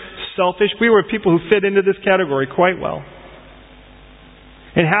immature, selfish. We were people who fit into this category quite well.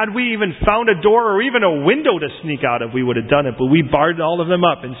 And had we even found a door or even a window to sneak out of, we would have done it. But we barred all of them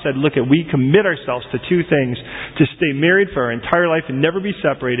up and said, look, we commit ourselves to two things: to stay married for our entire life and never be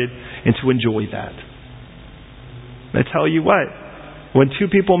separated, and to enjoy that. I tell you what, When two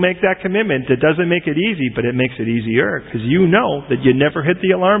people make that commitment, it doesn't make it easy, but it makes it easier. Because you know that you never hit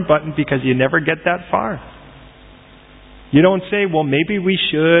the alarm button because you never get that far. You don't say, well, maybe we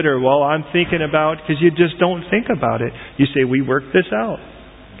should, or, well, I'm thinking about, because you just don't think about it. You say, we work this out.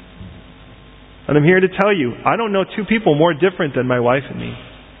 And I'm here to tell you, I don't know two people more different than my wife and me.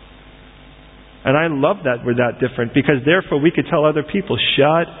 And I love that we're that different, because therefore we could tell other people,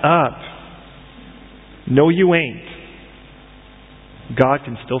 shut up. No, you ain't. God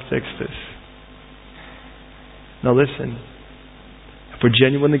can still fix this. Now listen, if we're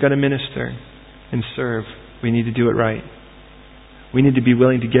genuinely going to minister and serve, we need to do it right. We need to be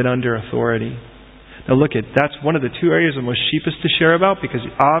willing to get under authority. Now look that's one of the two areas I'm most sheepish to share about, because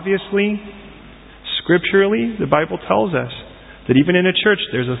obviously, scripturally, the Bible tells us that even in a church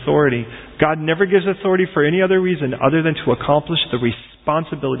there's authority. God never gives authority for any other reason other than to accomplish the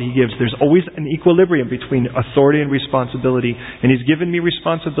responsibility He gives. There's always an equilibrium between authority and responsibility. And He's given me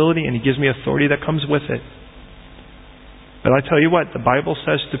responsibility and He gives me authority that comes with it. But I tell you what, the Bible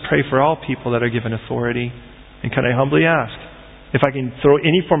says to pray for all people that are given authority. And can I humbly ask, if I can throw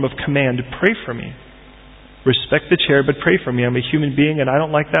any form of command, pray for me. Respect the chair, but pray for me. I'm a human being and I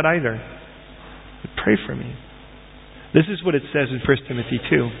don't like that either. But pray for me. This is what it says in 1 Timothy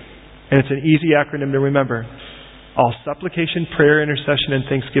 2. And it's an easy acronym to remember. All supplication, prayer, intercession, and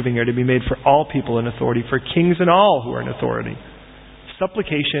thanksgiving are to be made for all people in authority, for kings and all who are in authority.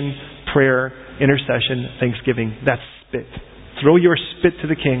 Supplication, prayer, intercession, thanksgiving. That's spit. Throw your spit to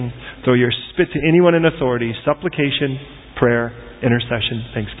the king. Throw your spit to anyone in authority. Supplication, prayer,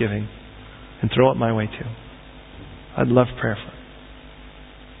 intercession, thanksgiving. And throw it my way too. I'd love prayer for it.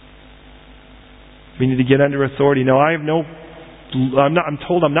 We need to get under authority. No, I'm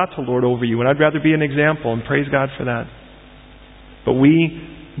told I'm not to lord over you, and I'd rather be an example, and praise God for that. But we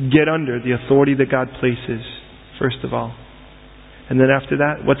get under the authority that God places, first of all. And then after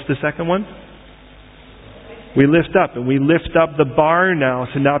that, what's the second one? We lift up, and we lift up the bar now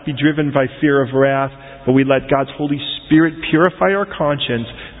to not be driven by fear of wrath, but we let God's Holy Spirit purify our conscience,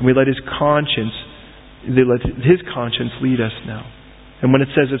 and we let His conscience lead us now. And when it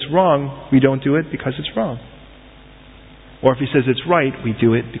says it's wrong, we don't do it because it's wrong. Or if He says it's right, we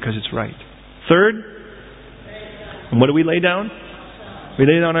do it because it's right. Third, and what do we lay down? We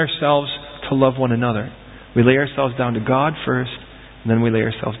lay down ourselves to love one another. We lay ourselves down to God first, and then we lay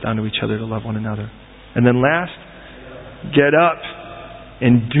ourselves down to each other to love one another. And then last, get up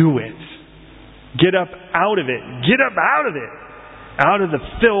and do it. Get up out of it. Get up out of it. Out of the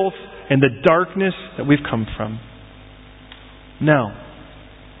filth and the darkness that we've come from. Now,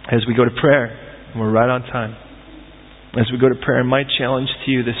 as we go to prayer, and we're right on time, as we go to prayer, my challenge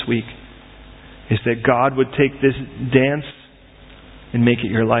to you this week is that God would take this dance and make it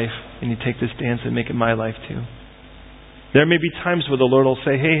your life, and you take this dance and make it my life too. There may be times where the Lord will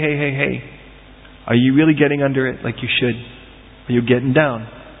say, hey, are you really getting under it like you should? Are you getting down?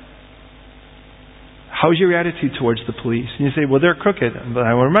 How's your attitude towards the police? And you say, well, they're crooked. But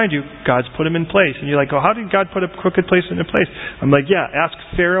I want to remind you, God's put them in place. And you're like, oh, how did God put a crooked place in place? I'm like, yeah, ask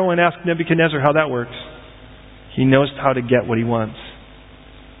Pharaoh and ask Nebuchadnezzar how that works. He knows how to get what he wants.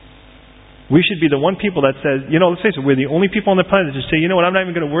 We should be the one people that says, let's face it, we're the only people on the planet that just say, you know what, I'm not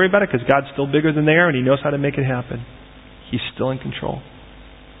even going to worry about it because God's still bigger than they are and He knows how to make it happen. He's still in control.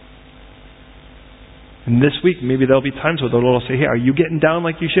 And this week, maybe there'll be times where the Lord will say, hey, are you getting down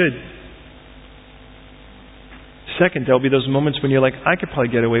like you should? Second, there'll be those moments when you're like, I could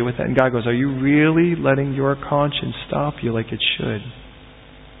probably get away with that. And God goes, are you really letting your conscience stop you like it should?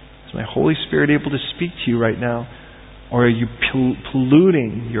 Is my Holy Spirit able to speak to you right now? Or are you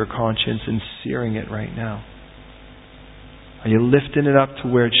polluting your conscience and searing it right now? Are you lifting it up to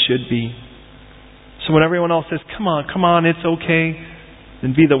where it should be? So when everyone else says, come on, it's okay,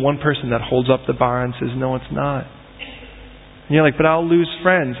 then be the one person that holds up the bar and says, no, it's not. And you're like, but I'll lose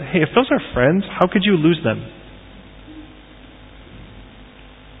friends. Hey, if those are friends, how could you lose them?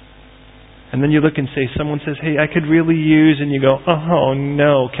 And then you look and say, someone says, hey, I could really use, and you go, oh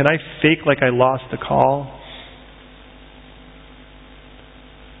no, can I fake like I lost the call?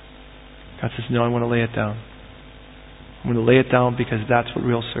 God says, no, I want to lay it down. I'm going to lay it down because that's what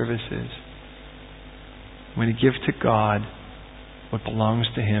real service is. I'm going to give to God what belongs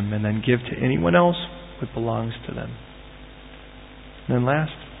to Him and then give to anyone else what belongs to them. And then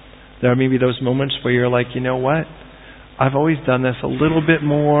last, there may be those moments where you're like, you know what? I've always done this a little bit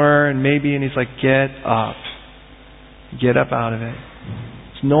more and He's like, get up. Get up out of it.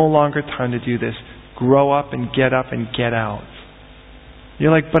 It's no longer time to do this. Grow up and get out.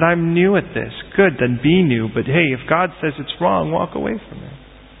 You're like, but I'm new at this. Good, then be new. But hey, if God says it's wrong, walk away from it.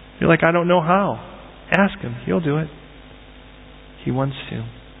 You're like, I don't know how. Ask Him. He'll do it. He wants to.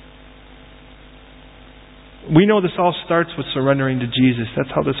 We know this all starts with surrendering to Jesus. That's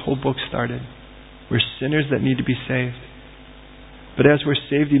how this whole book started. We're sinners that need to be saved. But as we're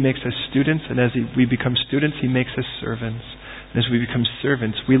saved, He makes us students. And as we become students, He makes us servants. And as we become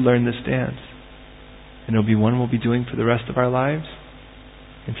servants, we learn this dance. And it'll be one we'll be doing for the rest of our lives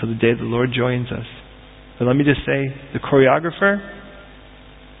until the day the Lord joins us. But let me just say, the choreographer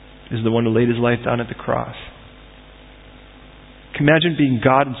is the one who laid His life down at the cross. Imagine being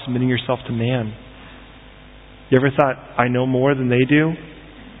God and submitting yourself to man. You ever thought, I know more than they do?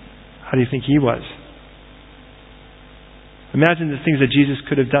 How do you think He was? Imagine the things that Jesus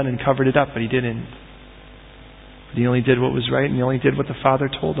could have done and covered it up, but He didn't. But He only did what was right, and He only did what the Father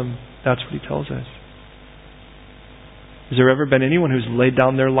told Him. That's what He tells us. Has there ever been anyone who's laid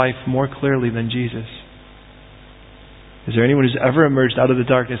down their life more clearly than Jesus? Is there anyone who's ever emerged out of the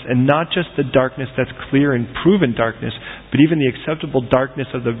darkness, and not just the darkness that's clear and proven darkness, but even the acceptable darkness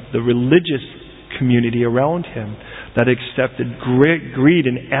of the religious community around him that accepted greed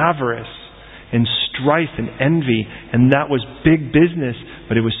and avarice and strife and envy, and that was big business,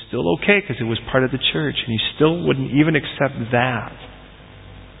 but it was still okay because it was part of the church, and he still wouldn't even accept that.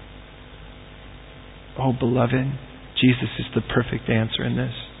 Oh, beloved, Jesus is the perfect answer in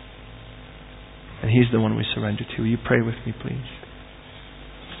this. And He's the one we surrender to. Will you pray with me, please?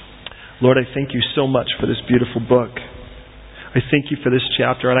 Lord, I thank You so much for this beautiful book. I thank You for this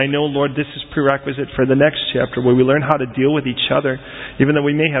chapter. And I know, Lord, this is prerequisite for the next chapter where we learn how to deal with each other, even though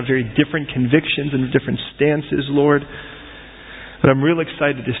we may have very different convictions and different stances, Lord. But I'm real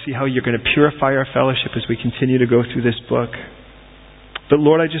excited to see how You're going to purify our fellowship as we continue to go through this book. But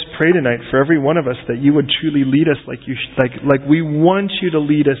Lord, I just pray tonight for every one of us that You would truly lead us like we want You to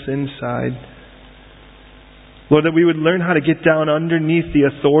lead us inside. Lord, that we would learn how to get down underneath the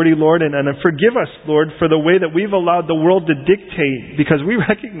authority, Lord, and forgive us, Lord, for the way that we've allowed the world to dictate, because we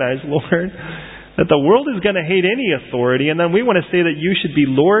recognize, Lord, that the world is going to hate any authority, and then we want to say that You should be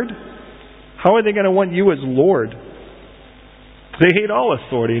Lord. How are they going to want You as Lord? They hate all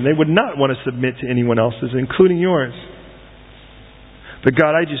authority, and they would not want to submit to anyone else's, including Yours. But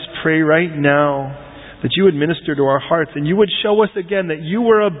God, I just pray right now that You would minister to our hearts and You would show us again that You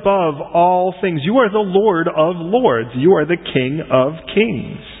are above all things. You are the Lord of lords. You are the King of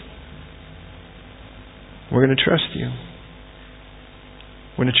kings. We're going to trust You.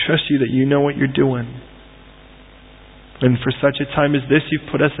 We're going to trust You that You know what You're doing. And for such a time as this,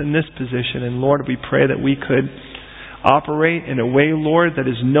 You've put us in this position. And Lord, we pray that we could operate in a way, Lord, that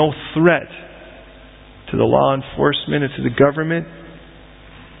is no threat to the law enforcement and to the government,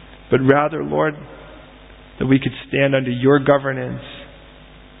 but rather, Lord, that we could stand under Your governance.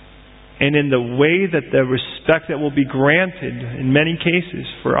 And in the way that the respect that will be granted, in many cases,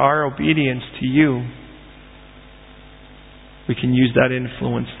 for our obedience to You, we can use that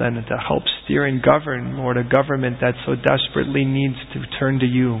influence then to help steer and govern, Lord, a government that so desperately needs to turn to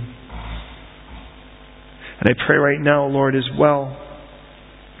You. And I pray right now, Lord, as well,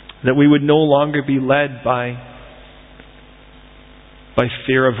 that we would no longer be led by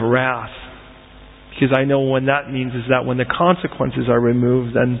fear of wrath. Because I know when that means is that when the consequences are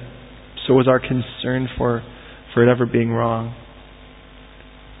removed, then so is our concern for it ever being wrong.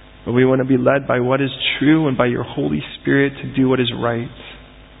 But we want to be led by what is true and by Your Holy Spirit to do what is right.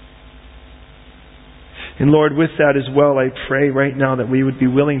 And Lord, with that as well, I pray right now that we would be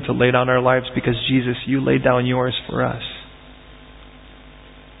willing to lay down our lives because Jesus, You laid down Yours for us.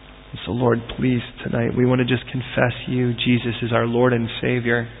 And so Lord, please tonight, we want to just confess You, Jesus, is our Lord and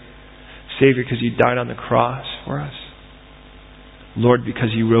Savior. Savior, because You died on the cross for us. Lord, because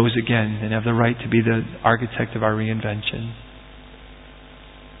You rose again and have the right to be the architect of our reinvention.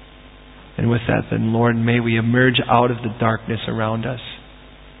 And with that then, Lord, may we emerge out of the darkness around us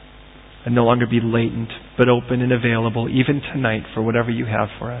and no longer be latent, but open and available, even tonight, for whatever You have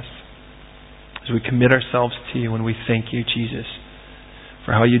for us. As we commit ourselves to You and we thank You, Jesus,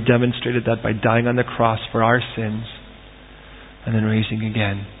 for how You demonstrated that by dying on the cross for our sins and then raising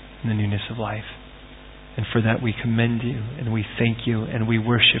again in the newness of life. And for that we commend You and we thank You and we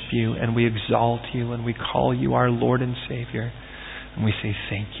worship You and we exalt You and we call You our Lord and Savior. And we say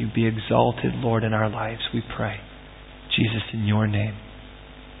thank You. Be exalted, Lord, in our lives, we pray. Jesus, in Your name.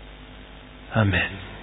 Amen.